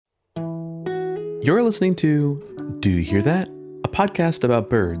You're listening to Do You Hear That? A podcast about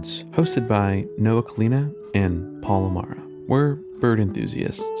birds, hosted by Noah Kalina and Paul Amara. We're bird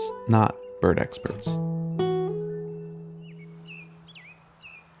enthusiasts, not bird experts.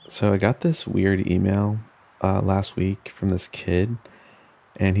 So I got this weird email last week from this kid,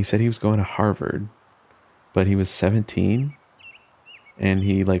 and he said he was going to Harvard, but he was 17, and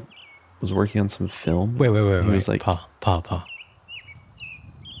he was working on some film. Wait. He was like, Paul.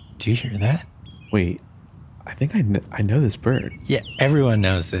 Do you hear that? wait, I think I know this bird. Yeah, everyone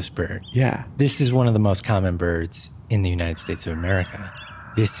knows this bird. Yeah. This is one of the most common birds in the United States of America.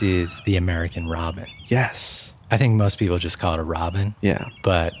 This is the American robin. Yes. I think most people just call it a robin. Yeah.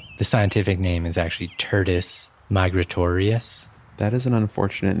 But the scientific name is actually Turdus migratorius. That is an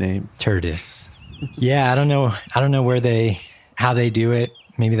unfortunate name. Turdus. Yeah, I don't know how they do it.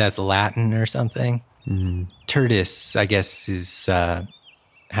 Maybe that's Latin or something. Mm-hmm. Turdus, I guess, is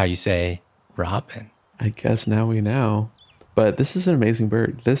how you say robin. I guess now we know. But this is an amazing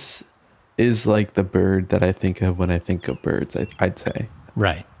bird. This is like the bird that I think of when I think of birds, I'd say.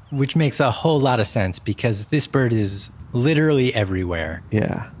 Right. Which makes a whole lot of sense because this bird is literally everywhere.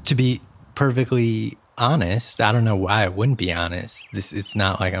 Yeah. To be perfectly honest, I don't know why I wouldn't be honest. It's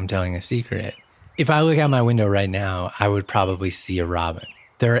not like I'm telling a secret. If I look out my window right now, I would probably see a robin.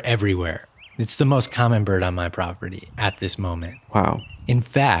 They're everywhere. It's the most common bird on my property at this moment. Wow. In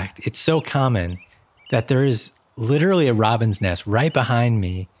fact, it's so common that there is literally a robin's nest right behind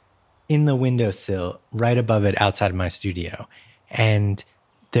me in the windowsill, right above it outside of my studio. And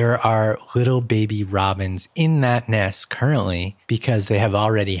there are little baby robins in that nest currently because they have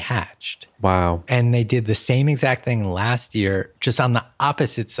already hatched. Wow. And they did the same exact thing last year, just on the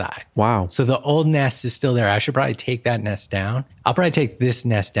opposite side. Wow. So the old nest is still there. I should probably take that nest down. I'll probably take this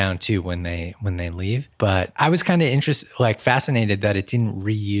nest down too when they leave. But I was kind of fascinated that it didn't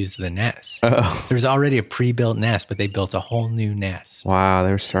reuse the nest. Oh. There was already a pre-built nest, but they built a whole new nest. Wow.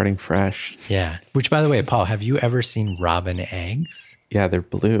 They're starting fresh. Yeah. Which, by the way, Paul, have you ever seen robin eggs? Yeah, they're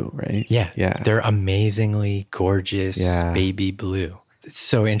blue, right? Yeah. Yeah. They're amazingly gorgeous, baby blue. It's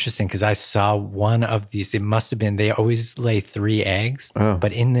so interesting because I saw one of these. It must have been, they always lay 3 eggs,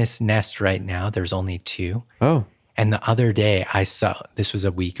 but in this nest right now, there's only 2. Oh. And the other day I saw, this was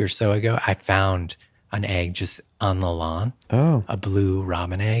a week or so ago, I found an egg just on the lawn. Oh. A blue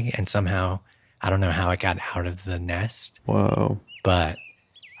robin egg. And somehow, I don't know how it got out of the nest. Whoa. But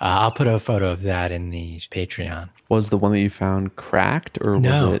I'll put a photo of that in the Patreon. Was the one that you found cracked or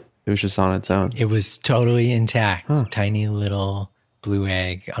No. it was just on its own? It was totally intact. Tiny little blue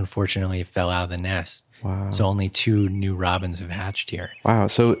egg. Unfortunately, it fell out of the nest. Wow. So only 2 new robins have hatched here. Wow.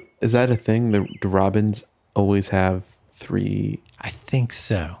 So is that a thing? The robins always have 3? I think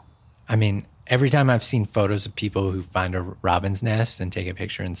so. I mean, every time I've seen photos of people who find a robin's nest and take a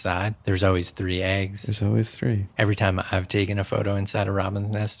picture inside, there's always 3 eggs. There's always 3. Every time I've taken a photo inside a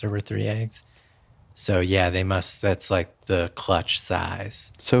robin's nest, there were 3 eggs. So yeah, that's like the clutch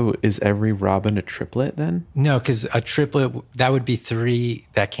size. So is every robin a triplet then? No, because a triplet, that would be 3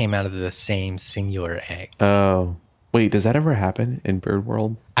 that came out of the same singular egg. Oh. Wait, does that ever happen in bird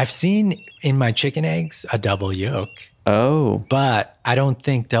world? I've seen in my chicken eggs a double yolk, Oh. but I don't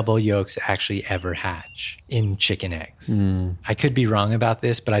think double yolks actually ever hatch in chicken eggs. I could be wrong about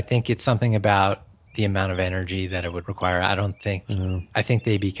this, but I think it's something about the amount of energy that it would require. I think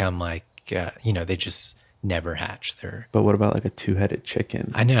they become they just never hatch. But what about like a 2-headed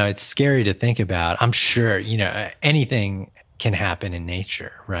chicken? I know, it's scary to think about. I'm sure, anything can happen in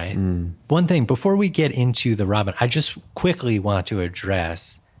nature, right? One thing, before we get into the robin, I just quickly want to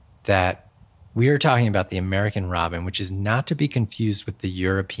address that we are talking about the American robin, which is not to be confused with the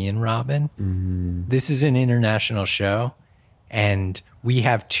European robin. This is an international show, and we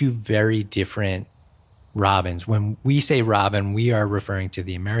have 2 very different robins. When we say robin, we are referring to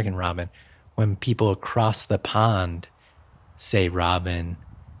the American robin. When people across the pond say robin,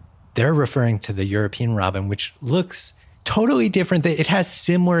 they're referring to the European robin, which looks totally different. It has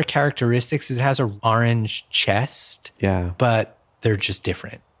similar characteristics. It has an orange chest. Yeah. But they're just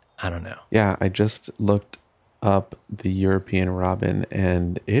different. I don't know. Yeah, I just looked up the European robin,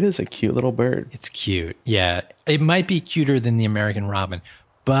 and it is a cute little bird. It's cute. Yeah, it might be cuter than the American robin,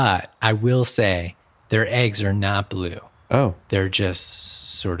 but I will say their eggs are not blue. Oh. They're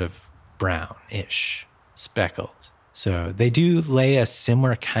just sort of brownish, speckled. So they do lay a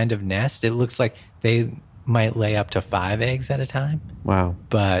similar kind of nest. It looks like they might lay up to 5 eggs at a time. Wow.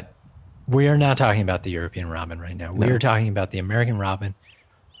 But we are not talking about the European robin right now. We are talking about the American robin.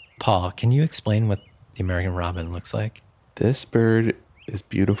 Paul, can you explain what the American robin looks like? This bird is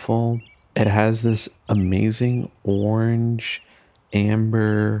beautiful. It has this amazing orange,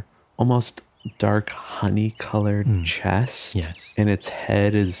 amber, almost dark honey-colored chest. Yes. And its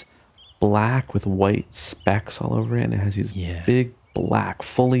head is black with white specks all over it. And it has these big black,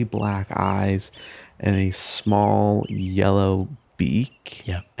 fully black eyes and a small yellow beak.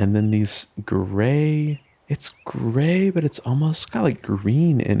 Yeah. And then these gray, it's gray, but it's almost got like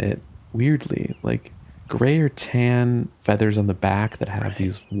green in it, weirdly. Like gray or tan feathers on the back that have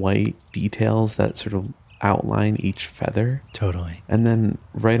these white details that sort of outline each feather. Totally. And then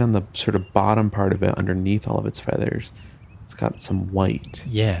right on the sort of bottom part of it, underneath all of its feathers, it's got some white.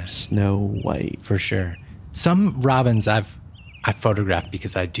 Yeah. Snow white. For sure. Some robins I've photographed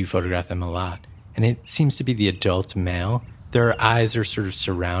because I do photograph them a lot. And it seems to be the adult male. Their eyes are sort of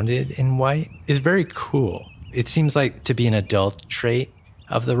surrounded in white. It's very cool. It seems like to be an adult trait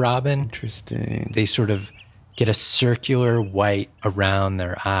of the robin. Interesting. They sort of get a circular white around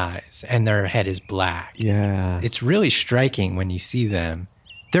their eyes and their head is black. Yeah. It's really striking when you see them.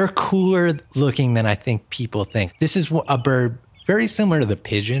 They're cooler looking than I think people think. This is a bird very similar to the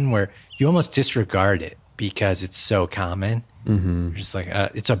pigeon where you almost disregard it because it's so common. Mm-hmm. You're just like,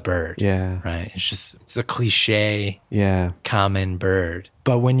 it's a bird. Yeah. Right. It's a cliche, common bird.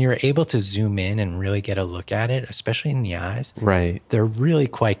 But when you're able to zoom in and really get a look at it, especially in the eyes, right, they're really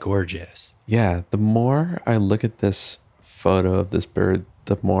quite gorgeous. Yeah. The more I look at this photo of this bird,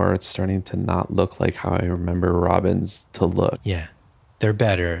 the more it's starting to not look like how I remember robins to look. Yeah. They're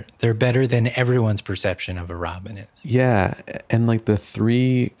better. They're better than everyone's perception of a robin is. Yeah. And like the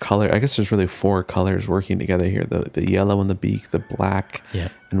three color, I guess there's really four colors working together here. The yellow on the beak, the black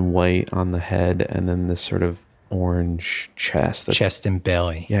and white on the head, and then this sort of orange chest. Chest and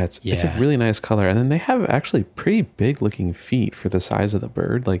belly. Yeah, it's a really nice color. And then they have actually pretty big looking feet for the size of the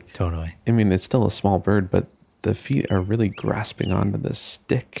bird. Like, totally. I mean, it's still a small bird, but the feet are really grasping onto this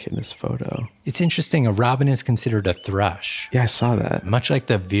stick in this photo. It's interesting. A robin is considered a thrush. Yeah, I saw that. Much like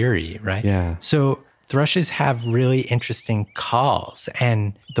the veery, right? Yeah. So thrushes have really interesting calls.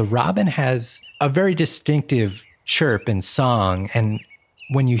 And the robin has a very distinctive chirp and song. And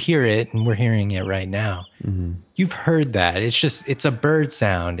when you hear it, and we're hearing it right now, you've heard that. It's a bird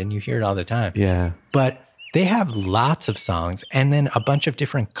sound and you hear it all the time. Yeah. But they have lots of songs and then a bunch of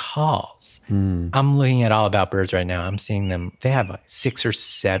different calls. I'm looking at All About Birds right now. I'm seeing them. They have like 6 or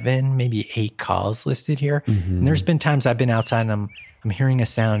 7, maybe 8 calls listed here. And there's been times I've been outside and I'm hearing a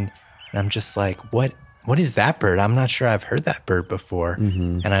sound and I'm just like, what is that bird? I'm not sure I've heard that bird before.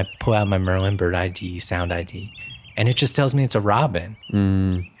 And I pull out my Merlin Bird ID, sound ID, and it just tells me it's a robin.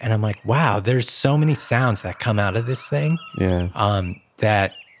 And I'm like, wow, there's so many sounds that come out of this thing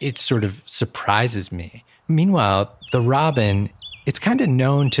that it sort of surprises me. Meanwhile, the robin, it's kind of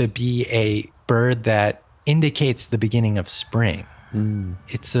known to be a bird that indicates the beginning of spring.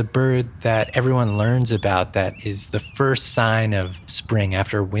 It's a bird that everyone learns about that is the first sign of spring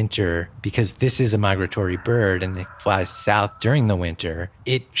after winter, because this is a migratory bird and it flies south during the winter.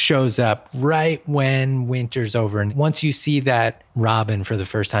 It shows up right when winter's over. And once you see that robin for the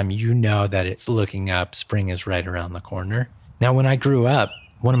first time, you know that it's looking up. Spring is right around the corner. Now, when I grew up,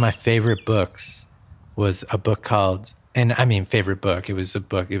 one of my favorite books was a book called, and I mean favorite book, it was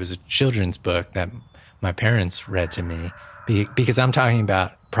a children's book that my parents read to me, because I'm talking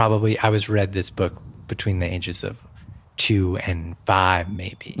about probably I was read this book between the ages of 2 and 5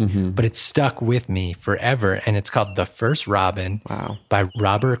 maybe, but it stuck with me forever, and it's called The First Robin by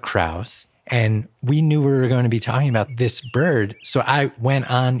Robert Krauss. And we knew we were going to be talking about this bird. So I went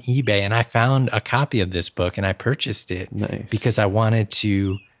on eBay and I found a copy of this book and I purchased it because I wanted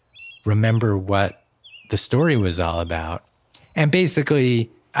to remember what the story was all about. And basically,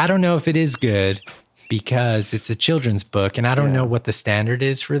 I don't know if it is good because it's a children's book and I don't know what the standard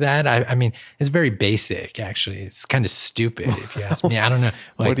is for that. I mean, it's very basic, actually. It's kind of stupid if you ask me. I don't know.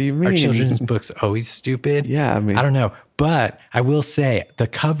 Like, what do you mean? Are children's books always stupid? Yeah, I mean, I don't know. But I will say the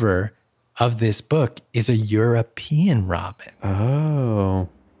cover of this book is a European robin. Oh.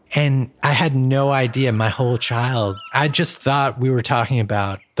 And I had no idea my whole child. I just thought we were talking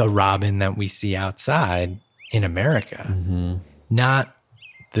about the robin that we see outside in America, not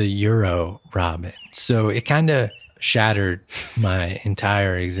the Euro robin. So it kind of shattered my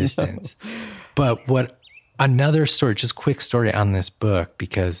entire existence. But another story, just quick story on this book,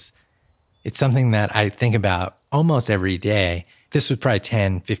 because it's something that I think about almost every day. This was probably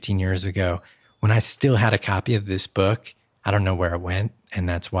 10, 15 years ago when I still had a copy of this book. I don't know where it went, and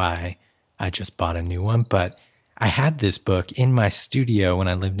that's why I just bought a new one. But I had this book in my studio when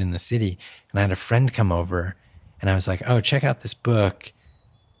I lived in the city, and I had a friend come over, and I was like, oh, check out this book.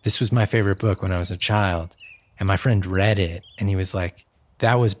 This was my favorite book when I was a child. And my friend read it, and he was like,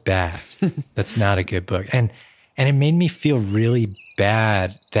 that was bad. That's not a good book. And it made me feel really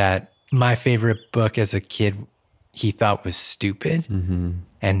bad that my favorite book as a kid he thought was stupid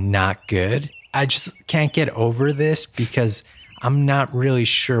and not good. I just can't get over this because I'm not really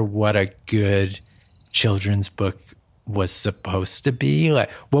sure what a good children's book was supposed to be. Like,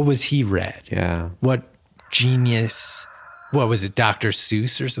 what was he read? Yeah. What genius? What was it? Dr.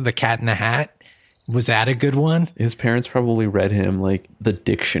 Seuss or something? The Cat in the Hat? Was that a good one? His parents probably read him like the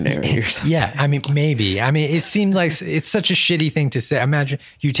dictionary or something. Yeah, I mean, maybe. I mean, it seemed like it's such a shitty thing to say. Imagine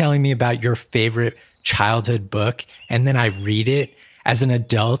you telling me about your favorite childhood book, and then I read it as an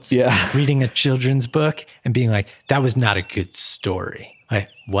adult, reading a children's book and being like, that was not a good story. Like,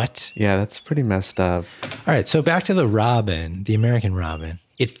 what? Yeah, that's pretty messed up. All right, so back to the robin, the American robin.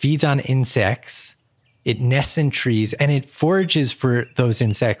 It feeds on insects. It nests in trees and it forages for those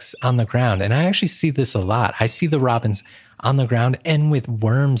insects on the ground. And I actually see this a lot. I see the robins on the ground and with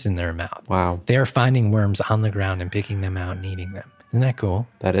worms in their mouth. Wow. They are finding worms on the ground and picking them out and eating them. Isn't that cool?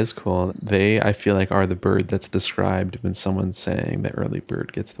 That is cool. They, I feel like, are the bird that's described when someone's saying the early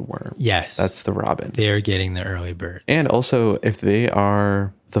bird gets the worm. Yes. That's the robin. They're getting the early bird. And also, if they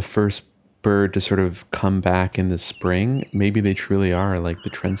are the first bird to sort of come back in the spring, maybe they truly are like the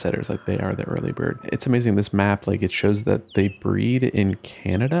trendsetters, like they are the early bird. It's amazing. This map, like, it shows that they breed in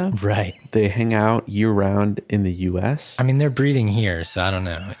Canada. Right. They hang out year round in the US. I mean, they're breeding here, so I don't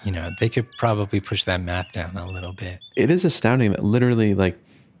know. You know, they could probably push that map down a little bit. It is astounding that literally like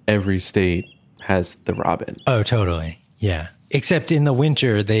every state has the robin. Oh, totally. Yeah. Except in the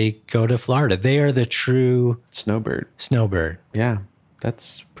winter, they go to Florida. They are the true snowbird. Yeah.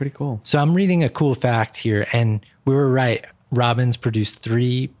 That's pretty cool. So I'm reading a cool fact here, and we were right. Robins produce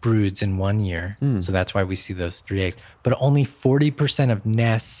 3 broods in 1 year. So that's why we see those 3 eggs. But only 40% of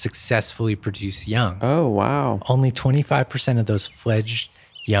nests successfully produce young. Oh, wow. Only 25% of those fledged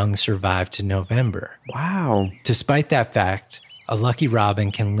young survive to November. Wow. Despite that fact, a lucky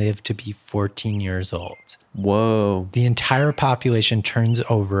robin can live to be 14 years old. Whoa. The entire population turns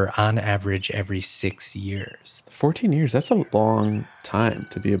over on average every 6 years. 14 years, that's a long time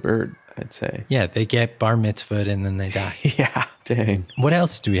to be a bird, I'd say. Yeah, they get bar mitzvahed and then they die. Yeah, dang. What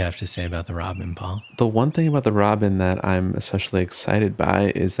else do we have to say about the robin, Paul? The one thing about the robin that I'm especially excited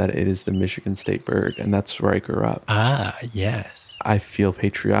by is that it is the Michigan state bird, and that's where I grew up. Ah, yes. I feel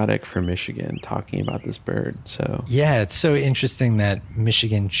patriotic for Michigan talking about this bird. So yeah, it's so interesting that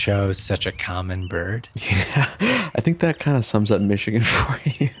Michigan chose such a common bird. Yeah, I think that kind of sums up Michigan for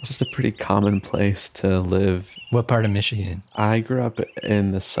you. Just a pretty common place to live. What part of Michigan? I grew up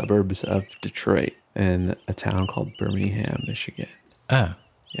in the suburbs of Detroit in a town called Birmingham, Michigan. Oh.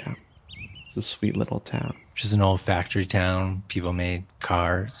 Yeah. It's a sweet little town. Just an old factory town. People made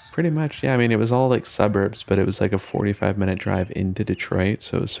cars. Pretty much, yeah. I mean, it was all like suburbs, but it was like a 45-minute drive into Detroit.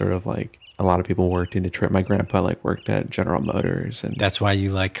 So it was sort of like a lot of people worked in Detroit. My grandpa like worked at General Motors. And that's why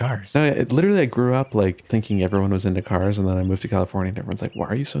you like cars. No, literally I grew up like thinking everyone was into cars. And then I moved to California and everyone's like, why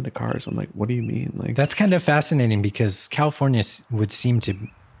are you so into cars? I'm like, what do you mean? Like, that's kind of fascinating because California would seem to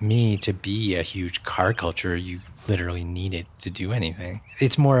me to be a huge car culture. You literally need it to do anything.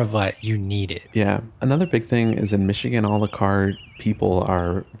 It's more of like you need it. Yeah. Another big thing is in Michigan, all the car people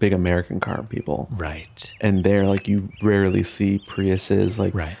are big American car people. Right. And they're like, you rarely see Priuses.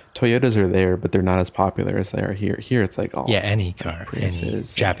 Like Toyotas are there, but they're not as popular as they are here. Here it's like all any car. Priuses. Any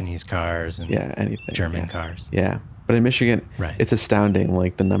Japanese cars and anything. German cars. Yeah. But in Michigan, it's astounding,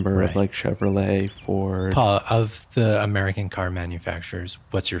 like the number of like Chevrolet, Ford. Paul, of the American car manufacturers,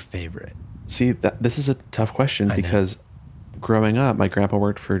 what's your favorite? See, this is a tough question because growing up, my grandpa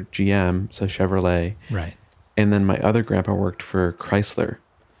worked for GM, so Chevrolet. Right. And then my other grandpa worked for Chrysler.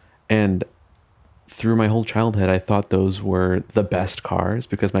 And through my whole childhood, I thought those were the best cars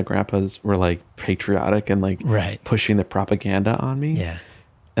because my grandpas were like patriotic and like pushing the propaganda on me. Yeah.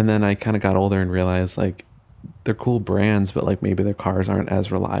 And then I kind of got older and realized like, they're cool brands, but like maybe their cars aren't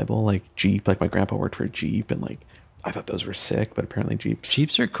as reliable. Like Jeep, like my grandpa worked for Jeep and like I thought those were sick, but apparently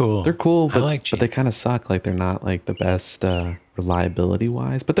Jeeps are cool. They're cool, but, I like Jeeps. But they kind of suck. Like they're not like the best reliability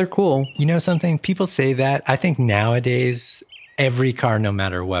wise, but they're cool. You know something? People say that. I think nowadays every car, no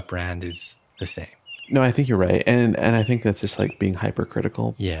matter what brand, is the same. No, I think you're right. And I think that's just like being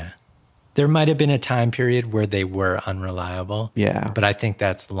hypercritical. Yeah. There might have been a time period where they were unreliable. Yeah. But I think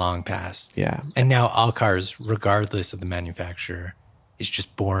that's long past. Yeah. And now all cars, regardless of the manufacturer, is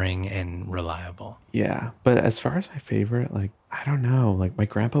just boring and reliable. Yeah. But as far as my favorite, like, I don't know. Like my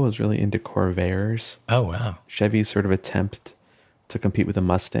grandpa was really into Corvairs. Oh, wow. Chevy's sort of attempt to compete with a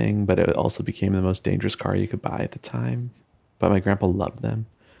Mustang, but it also became the most dangerous car you could buy at the time. But my grandpa loved them.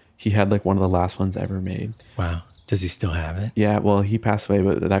 He had like one of the last ones ever made. Wow. Does he still have it? Yeah, well, he passed away,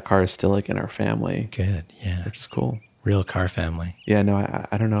 but that car is still like in our family. Good, yeah. Which is cool. Real car family. Yeah, no,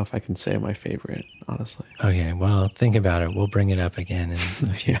 I don't know if I can say my favorite, honestly. Okay, well, think about it. We'll bring it up again in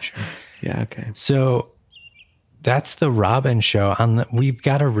the future. Yeah, okay. So that's the Robin show. We've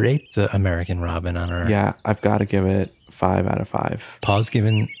got to rate the American Robin on our... Yeah, I've got to give it 5 out of 5. Paul's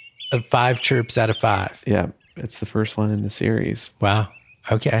given 5 chirps out of 5. Yeah, it's the first one in the series. Wow.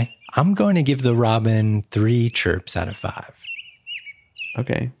 Okay. I'm going to give the Robin 3 chirps out of 5.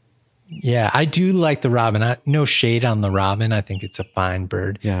 Okay. Yeah, I do like the Robin. No shade on the Robin. I think it's a fine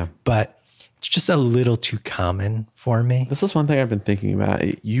bird. Yeah. But it's just a little too common for me. This is one thing I've been thinking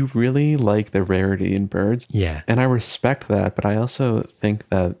about. You really like the rarity in birds. Yeah. And I respect that, but I also think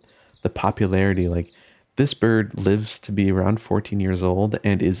that the popularity, like this bird lives to be around 14 years old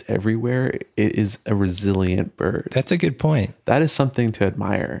and is everywhere. It is a resilient bird. That's a good point. That is something to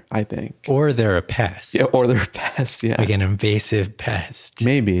admire, I think. Or they're a pest. Yeah, or they're a pest, yeah. Like an invasive pest.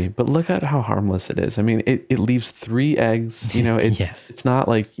 Maybe, but look at how harmless it is. I mean, it leaves 3 eggs. You know, it's not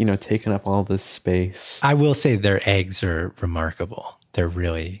like, you know, taking up all this space. I will say their eggs are remarkable. They're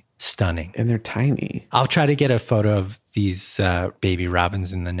really stunning. And they're tiny. I'll try to get a photo of these baby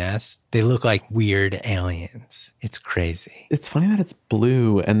robins in the nest. They look like weird aliens. It's crazy. It's funny that it's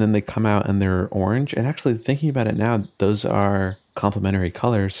blue and then they come out and they're orange. And actually thinking about it now, those are complementary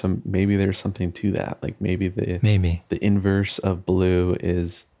colors. So maybe there's something to that. Like maybe the inverse of blue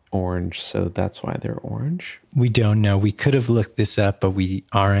is orange. So that's why they're orange. We don't know. We could have looked this up, but we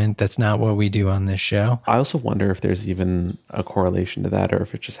aren't. That's not what we do on this show. I also wonder if there's even a correlation to that or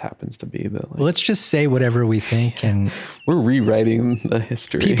if it just happens to be the... Well, let's just say whatever we think and... We're rewriting the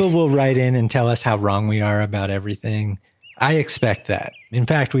history. People will write in and tell us how wrong we are about everything. I expect that. In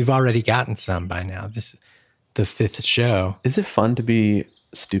fact, we've already gotten some by now. This is the 5th show. Is it fun to be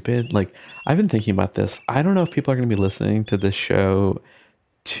stupid? Like, I've been thinking about this. I don't know if people are going to be listening to this show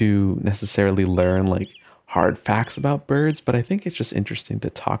to necessarily learn like hard facts about birds, but I think it's just interesting to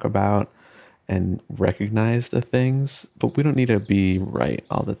talk about and recognize the things, but we don't need to be right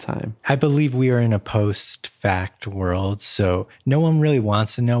all the time. I believe we are in a post-fact world, so no one really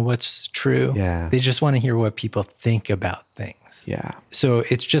wants to know what's true. Yeah. They just want to hear what people think about things. Yeah. So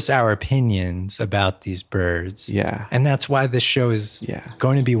it's just our opinions about these birds. Yeah. And that's why this show is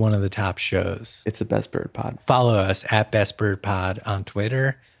going to be one of the top shows. It's the Best Bird Pod. Follow us at Best Bird Pod on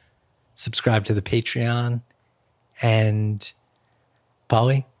Twitter. Subscribe to the Patreon. And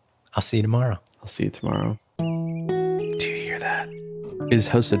Paulie, I'll see you tomorrow. I'll see you tomorrow. Do you hear that? Is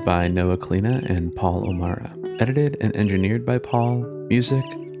hosted by Noah Kalina and Paul O'Mara. Edited and engineered by Paul. Music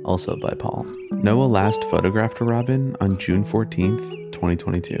also by Paul. Noah last photographed a robin on June 14th,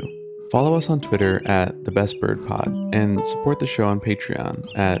 2022. Follow us on Twitter at TheBestBirdPod and support the show on Patreon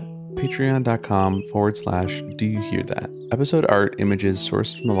at patreon.com/Do You Hear That? Episode art images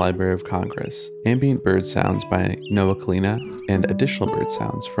sourced from the Library of Congress, ambient bird sounds by Noah Kalina, and additional bird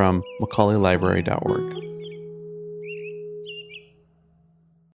sounds from MacaulayLibrary.org.